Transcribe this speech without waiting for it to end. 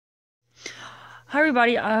Hi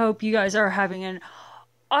everybody, I hope you guys are having an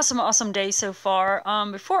awesome day so far.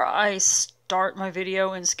 Before I start my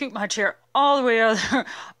video and scoot my chair all the way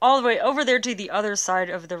all the way over there to the other side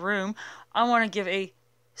of the room, I want to give a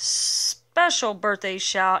special birthday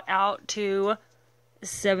shout out to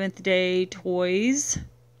Seventh Day Toys.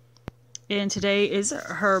 And today is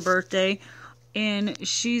her birthday, and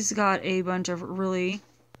she's got a bunch of really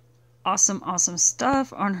awesome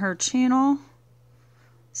stuff on her channel.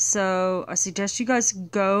 So I suggest you guys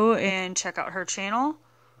go and check out her channel.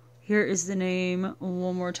 Here is the name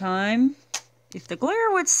one more time. If the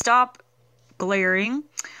glare would stop glaring.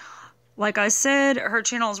 Like I said, her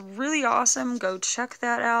channel is really awesome. Go check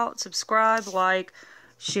that out. Subscribe, like,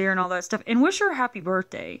 share, and all that stuff. And wish her a happy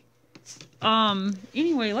birthday.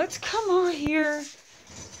 Anyway, let's come over here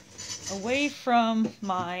away from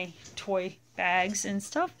my toy bags and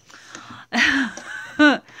stuff.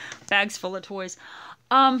 Bags full of toys.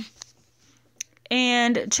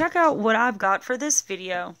 And check out what I've got for this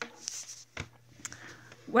video.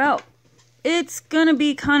 Well, it's gonna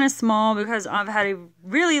be kind of small because I've had a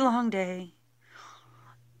really long day.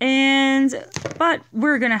 But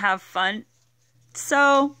we're gonna have fun.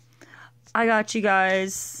 So, I got you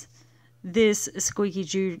guys this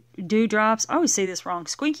Squeaky Dewdrops. I always say this wrong.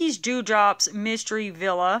 Squeaky's Dewdrops Mystery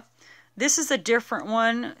Villa. This is a different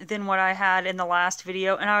one than what I had in the last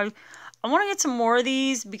video, and I want to get some more of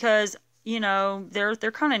these because, you know, they're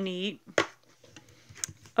kind of neat.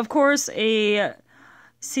 Of course, a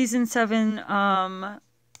season 7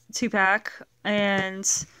 2-pack,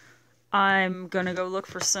 and I'm gonna go look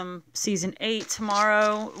for some season 8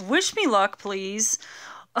 tomorrow. Wish me luck, please.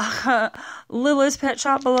 Littlest Pet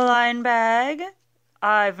Shop blind bag.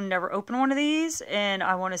 I've never opened one of these, and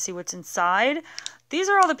I want to see what's inside. These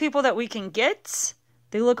are all the people that we can get.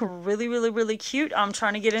 They look really cute. I'm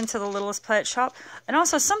trying to get into the Littlest Pet Shop. And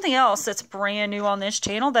also something else that's brand new on this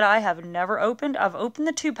channel that I have never opened. I've opened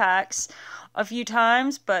the 2-packs a few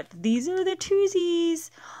times, but these are the twozies.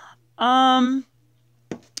 And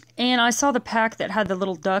I saw the pack that had the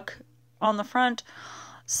little duck on the front.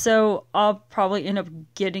 So I'll probably end up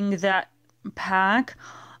getting that pack.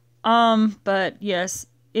 But yes,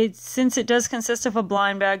 since it does consist of a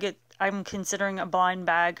blind bag, I'm considering a blind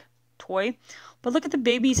bag toy. But look at the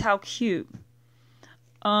babies, how cute.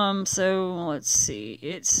 So let's see.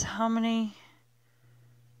 It's how many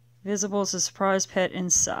visibles, a surprise pet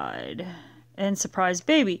inside, and surprise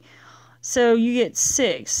baby. So you get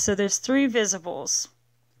 6. So there's 3 visibles.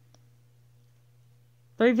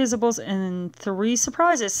 3 visibles and 3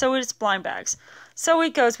 surprises. So it's blind bags. So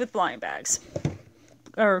it goes with blind bags.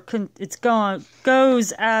 Or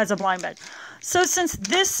goes as a blind bag. So since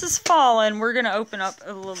this is fallen, we're going to open up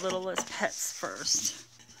a Littlest Pets first.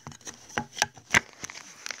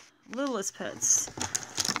 Littlest Pets.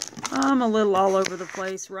 I'm a little all over the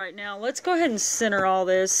place right now. Let's go ahead and center all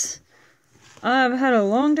this. I've had a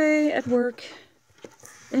long day at work,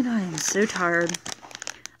 and I am so tired.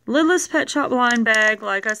 Littlest Pet Shop blind bag.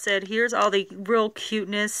 Like I said, here's all the real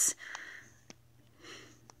cuteness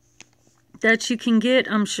that you can get.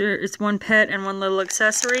 I'm sure it's one pet and one little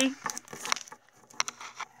accessory.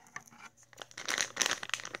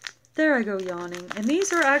 There I go yawning. And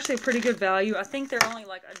these are actually pretty good value. I think they're only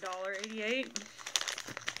like $1.88.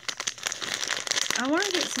 I want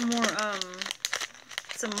to get some more,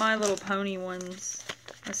 some My Little Pony ones.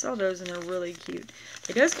 I saw those and they're really cute.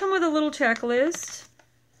 It does come with a little checklist.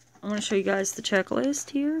 I'm going to show you guys the checklist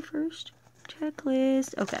here first.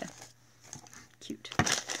 Checklist. Okay. Cute.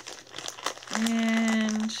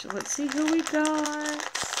 And let's see who we got.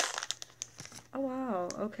 Oh, wow.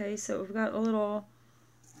 Okay, so we've got a little...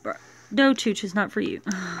 No, Chooch is not for you.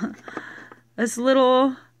 This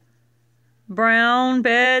little brown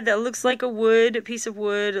bed that looks like a piece of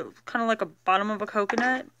wood, kind of like a bottom of a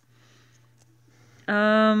coconut.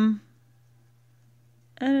 And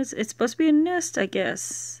it's supposed to be a nest, I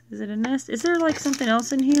guess. Is it a nest? Is there like something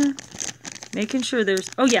else in here? Making sure there's...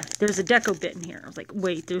 Oh yeah, there's a deco bit in here. I was like,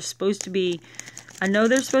 wait, there's supposed to be... I know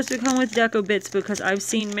they're supposed to come with deco bits because I've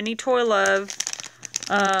seen many Toy Love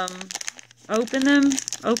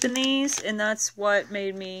open these, and that's what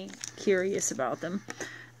made me curious about them.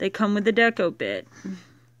 They come with the deco bit.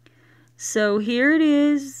 So here it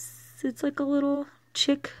is. It's like a little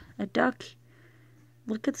chick, a duck.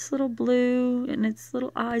 Look at this little blue and its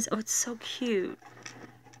little eyes. Oh, it's so cute.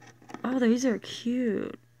 Oh, these are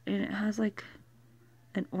cute. And it has like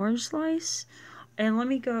an orange slice. And let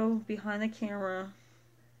me go behind the camera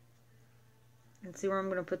and see where I'm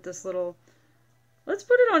going to put this little... Let's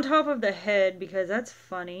put it on top of the head because that's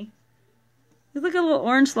funny. Look at a little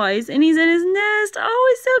orange slice and he's in his nest.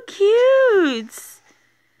 Oh, he's so cute.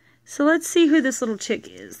 So let's see who this little chick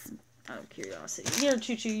is. Out of curiosity. Here,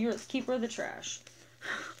 Choo Choo, you're the keeper of the trash.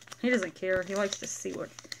 He doesn't care. He likes to see what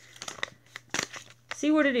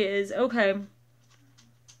it is. Okay.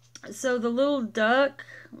 So the little duck.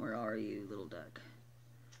 Where are you, little duck?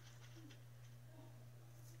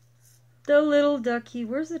 The little ducky.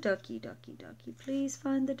 Where's the ducky? Ducky, ducky. Please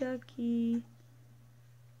find the ducky.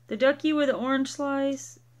 The ducky with the orange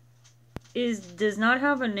slice does not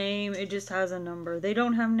have a name. It just has a number. They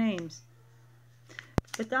don't have names.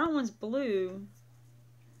 But that one's blue.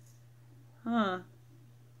 Huh.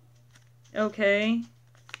 Okay.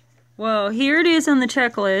 Well, here it is on the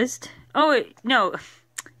checklist. Oh, no.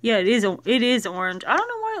 Yeah, it is orange. I don't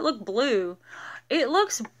know why it looked blue. It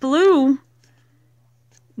looks blue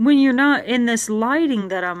when you're not in this lighting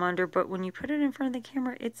that I'm under, but when you put it in front of the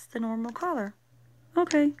camera, it's the normal color.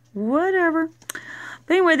 Okay, whatever.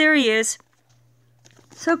 But anyway, there he is.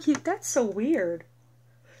 So cute. That's so weird.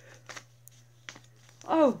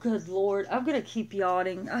 Oh, good Lord. I'm going to keep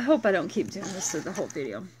yawning. I hope I don't keep doing this through the whole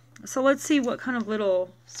video. So let's see what kind of little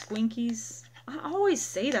squinkies. I always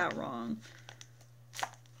say that wrong.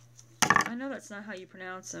 I know that's not how you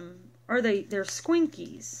pronounce them. They're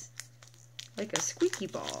squinkies. Like a squeaky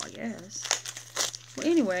ball, I guess. Well,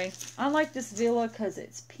 anyway, I like this villa because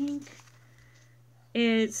it's pink.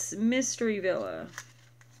 It's Mystery Villa.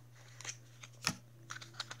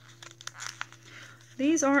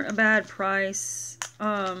 These aren't a bad price.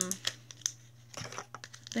 I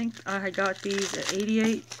think I got these at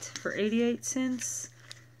 88 cents.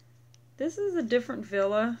 This is a different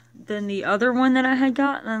villa than the other one that I had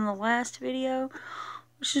gotten in the last video,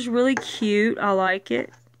 which is really cute. I like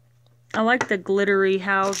it. I like the glittery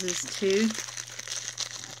houses too.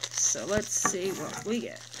 So let's see what we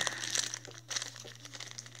get.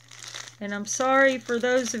 And I'm sorry for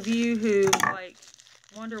those of you who like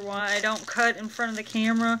wonder why I don't cut in front of the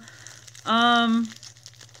camera.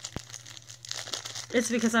 It's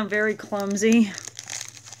because I'm very clumsy.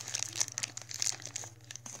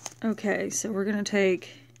 Okay, so we're gonna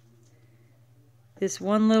take this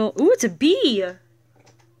one little... Ooh, it's a bee!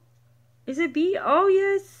 Is it a bee? Oh,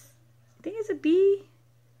 yes. I think it's a bee.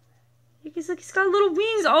 Look, it's got little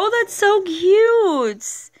wings. Oh, that's so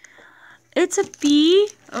cute! It's a bee.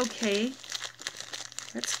 Okay.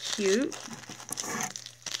 That's cute.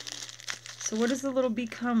 So what does the little bee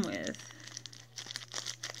come with?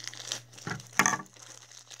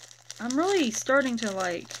 I'm really starting to,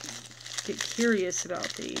 like, get curious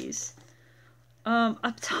about these.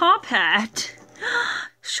 A top hat.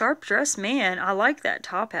 Sharp dressed man. I like that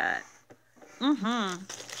top hat. It's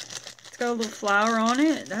got a little flower on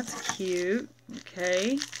it. That's cute.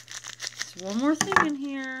 Okay. There's one more thing in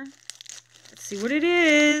here. Let's see what it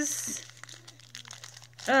is.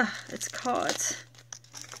 It's caught.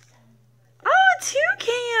 Oh, a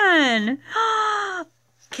toucan!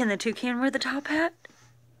 Can the toucan wear the top hat?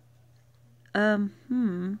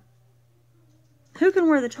 Who can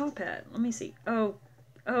wear the top hat? Let me see. Oh,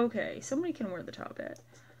 okay. Somebody can wear the top hat.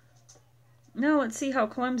 Now let's see how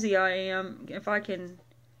clumsy I am if I can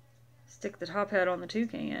stick the top hat on the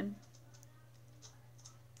toucan.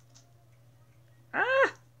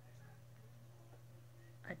 Ah!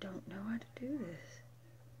 I don't know how to do this.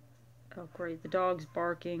 Oh, great. The dog's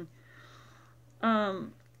barking. I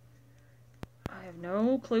have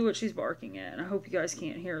no clue what she's barking at. And I hope you guys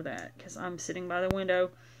can't hear that because I'm sitting by the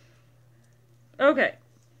window. Okay.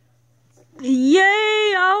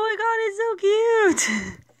 Yay! Oh my god, it's so cute!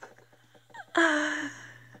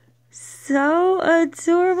 So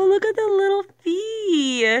adorable. Look at the little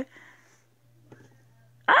bee.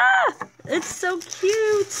 Ah! It's so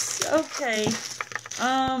cute. Okay.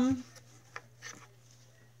 I'm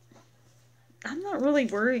not really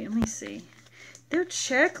worried. Let me see. Their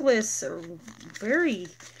checklists are very,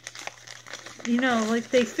 you know, like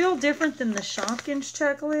they feel different than the Shopkins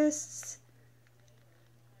checklists.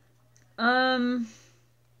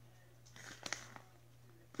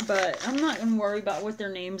 But I'm not going to worry about what their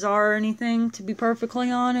names are or anything, to be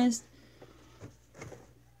perfectly honest.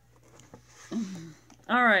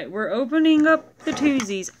 Alright, we're opening up the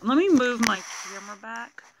twozies. Let me move my camera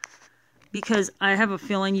back, because I have a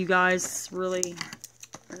feeling you guys really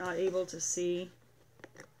are not able to see.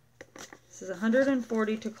 This is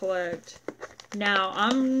 140 to collect. Now,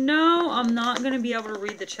 I'm not going to be able to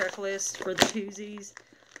read the checklist for the twozies.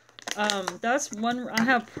 That's one, I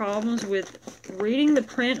have problems with reading the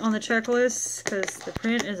print on the checklist, because the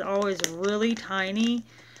print is always really tiny.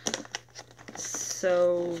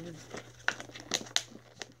 So,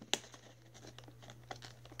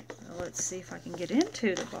 let's see if I can get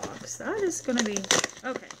into the box. That is going to be,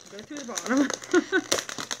 okay, go through the bottom.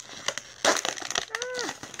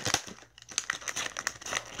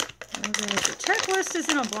 Okay, the checklist is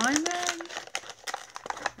in a blind bag.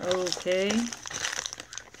 Okay.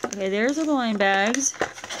 Okay, there's our blind bags.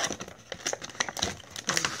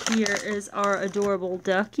 And here is our adorable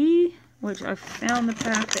ducky, which I found the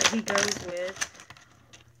pack that he goes with.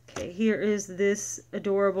 Okay, here is this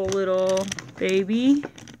adorable little baby.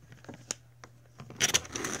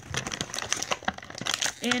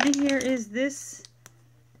 And here is this,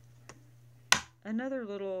 another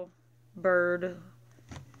little bird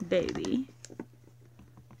baby.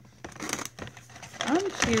 I'm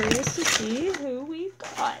curious to see who we've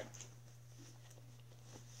got.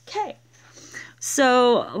 Okay,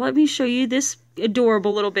 so let me show you this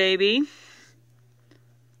adorable little baby.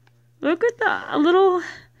 Look at the little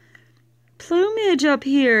plumage up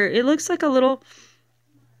here. It looks like a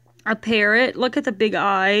parrot. Look at the big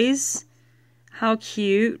eyes. How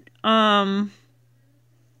cute. I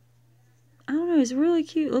don't know, it's really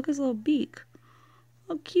cute. Look at his little beak.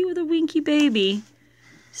 How cute with a winky baby.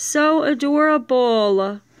 So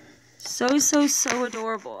adorable. So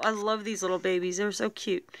adorable. I love these little babies. They're so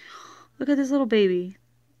cute. Look at this little baby.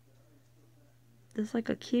 This like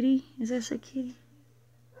a kitty? Is this a kitty?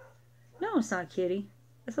 No, it's not a kitty.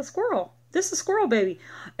 It's a squirrel. This is a squirrel baby.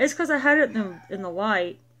 It's because I had it in the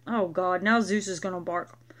light. Oh God, now Zeus is going to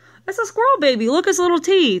bark. That's a squirrel baby. Look at his little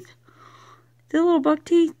teeth. The little buck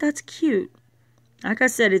teeth. That's cute. Like I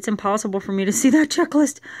said, it's impossible for me to see that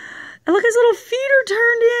checklist. And look, his little feet are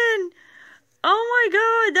turned in. Oh my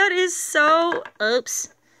God, that is so...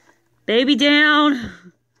 Oops. Baby down.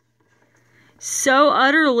 So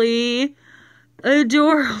utterly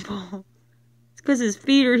adorable. It's because his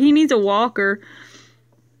feet are... He needs a walker.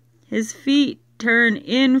 His feet turn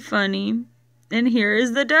in funny. And here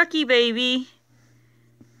is the ducky baby.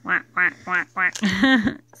 Quack, quack, quack, quack.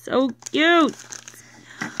 So cute.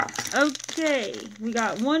 Okay, we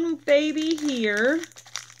got one baby here.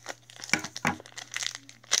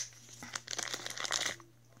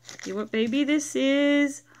 See what baby this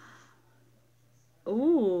is?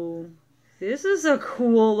 Ooh, this is a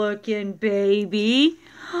cool looking baby.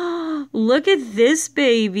 Look at this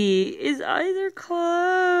baby. His eyes are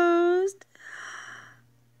closed.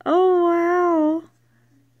 Oh, wow.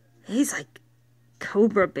 He's like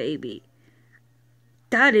Cobra baby.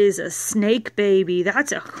 That is a snake baby.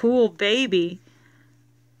 That's a cool baby.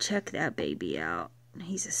 Check that baby out.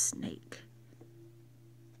 He's a snake.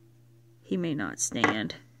 He may not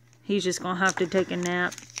stand. He's just gonna have to take a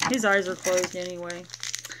nap. His eyes are closed anyway.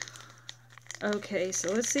 Okay,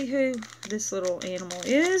 so let's see who this little animal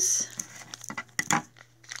is.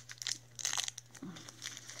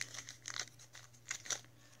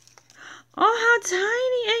 Oh, how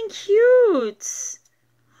tiny and cute.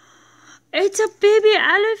 It's a baby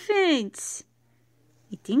elephant.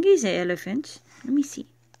 I think he's an elephant. Let me see.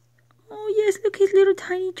 Oh, yes, look at his little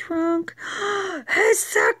tiny trunk. He's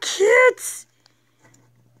so cute.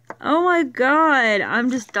 Oh, my God. I'm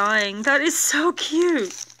just dying. That is so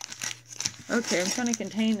cute. Okay, I'm trying to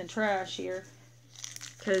contain the trash here.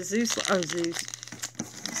 Because Zeus... Oh, Zeus.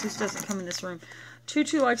 Zeus doesn't come in this room.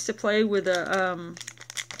 Choo-Choo likes to play with the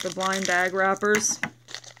blind bag wrappers.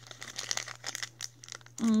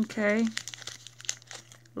 Okay.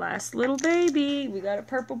 Last little baby. We got a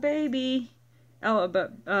purple baby. Oh,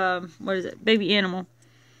 but, what is it? Baby animal.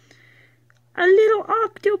 A little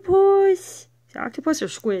octopus. Is it octopus or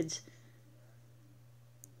squids?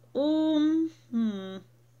 I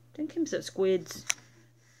think him said squids.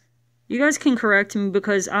 You guys can correct me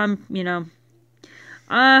because I'm, you know,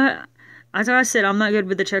 as I said, I'm not good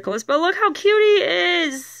with the checklist, but look how cute he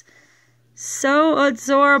is. So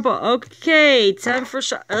adorable. Okay, time for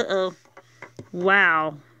shot. Uh-oh.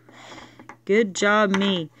 Wow. Good job,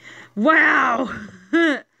 me. Wow.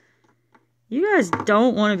 You guys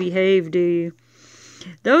don't want to behave, do you?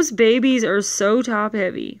 Those babies are so top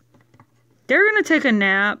heavy. They're going to take a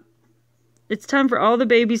nap. It's time for all the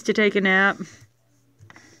babies to take a nap.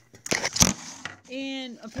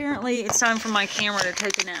 And apparently it's time for my camera to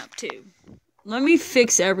take a nap too. Let me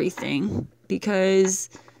fix everything because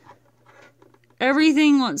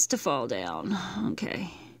everything wants to fall down. Okay.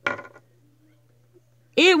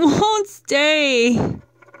 It won't stay.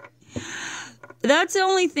 That's the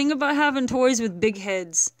only thing about having toys with big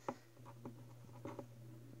heads.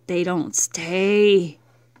 They don't stay.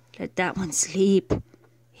 Let that one sleep.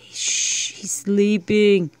 He's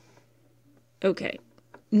sleeping. Okay.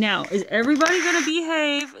 Now, is everybody going to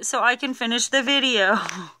behave so I can finish the video?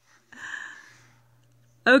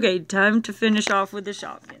 Okay, time to finish off with the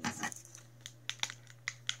Shopkins.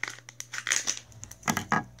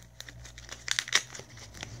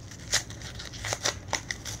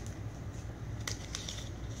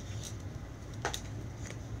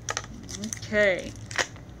 Okay.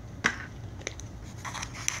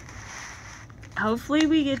 Hopefully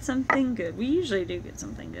we get something good. We usually do get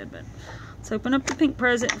something good, but let's open up the pink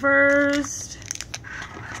present first.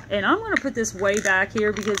 And I'm going to put this way back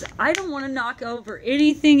here because I don't want to knock over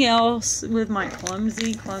anything else with my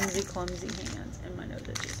clumsy, clumsy, clumsy hands and my nose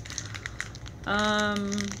itches.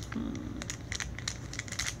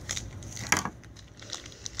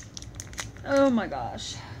 Oh my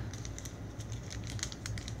gosh.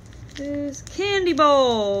 This candy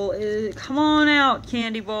bowl. Come on out,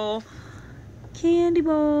 candy bowl. Candy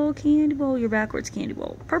bowl, candy bowl. You're backwards, candy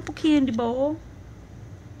bowl. Purple candy bowl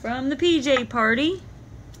from the PJ party.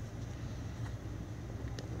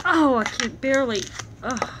 Oh, I can barely.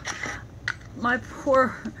 Oh, my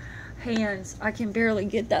poor hands. I can barely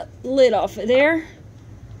get that lid off of there.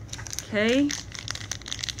 Okay.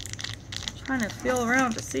 Trying to feel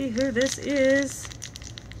around to see who this is.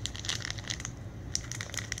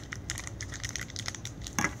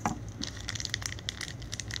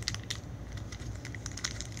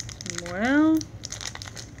 Well.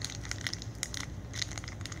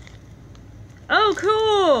 Oh,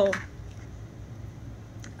 cool.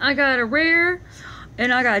 I got a rare,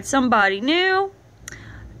 and I got somebody new,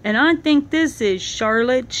 and I think this is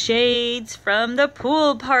Charlotte Shades from the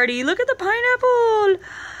pool party. Look at the pineapple.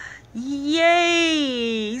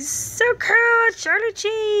 Yay! So cool, Charlotte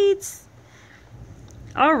Shades.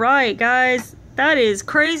 All right, guys, that is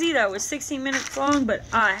crazy. That was 16 minutes long, but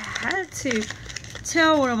I had to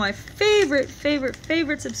tell one of my favorite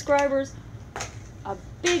subscribers a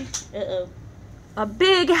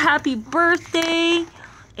big happy birthday.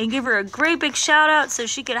 And give her a great big shout out so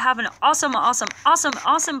she could have an awesome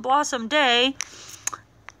blossom day.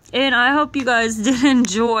 And I hope you guys did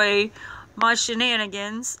enjoy my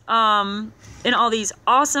shenanigans. And all these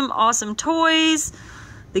awesome toys.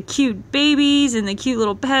 The cute babies and the cute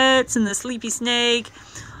little pets and the sleepy snake.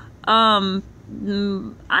 I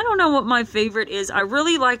don't know what my favorite is. I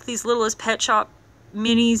really like these Littlest Pet Shop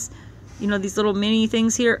minis. You know, these little mini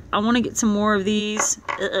things here. I want to get some more of these.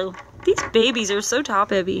 These babies are so top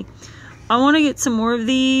heavy. I want to get some more of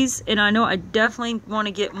these. And I know I definitely want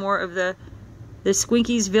to get more of the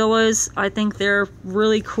Squinkies villas. I think they're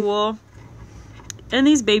really cool. And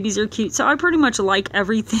these babies are cute. So I pretty much like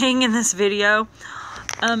everything in this video.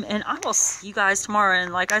 And I will see you guys tomorrow.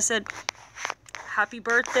 And like I said, happy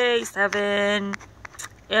birthday, 7.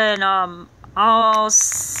 And I'll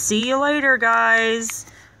see you later, guys.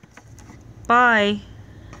 Bye.